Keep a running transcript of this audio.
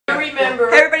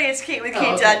November. Hey everybody, it's Kate with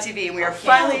CateTV, and we are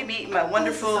finally meeting my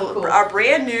wonderful, our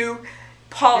brand new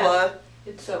Paula.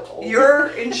 It's so old. Your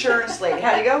insurance lady.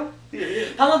 How'd it go?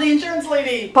 Paula the insurance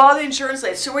lady. Paula the insurance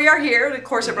lady. So we are here, and of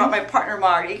course I brought my partner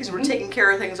Marty, because we're taking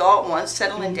care of things all at once,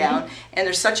 settling down, and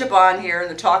there's such a bond here, and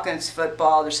they're talking, it's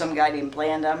football. There's some guy named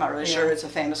Blanda, I'm not really sure, it's a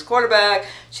famous quarterback.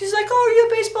 She's like, oh, are you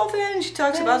a baseball fan? And she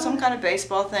talks about some kind of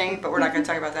baseball thing, but we're not going to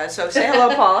talk about that. So say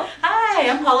hello, Paula. Hi,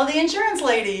 I'm Paula the insurance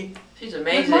lady. She's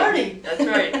amazing. With Marty. That's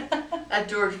right. That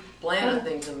George Blanda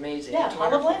thing's amazing. Yeah, it's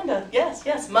Paula wonderful. Blanda. Yes,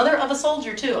 yes. Mother of a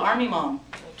soldier too, Army mom.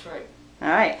 That's right. All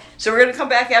right, so we're going to come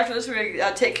back after this. We're going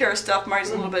to take care of stuff. Marty's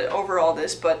a little bit over all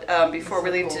this, but before we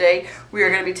leave today, we are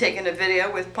going to be taking a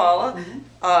video with Paula,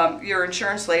 your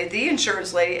insurance lady, the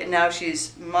insurance lady, and now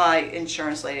she's my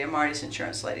insurance lady and Marty's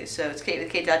insurance lady. So it's Kate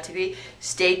with CateTV.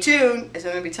 Stay tuned, as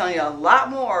I'm going to be telling you a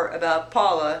lot more about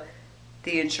Paula,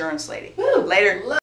 the insurance lady. Woo. Later.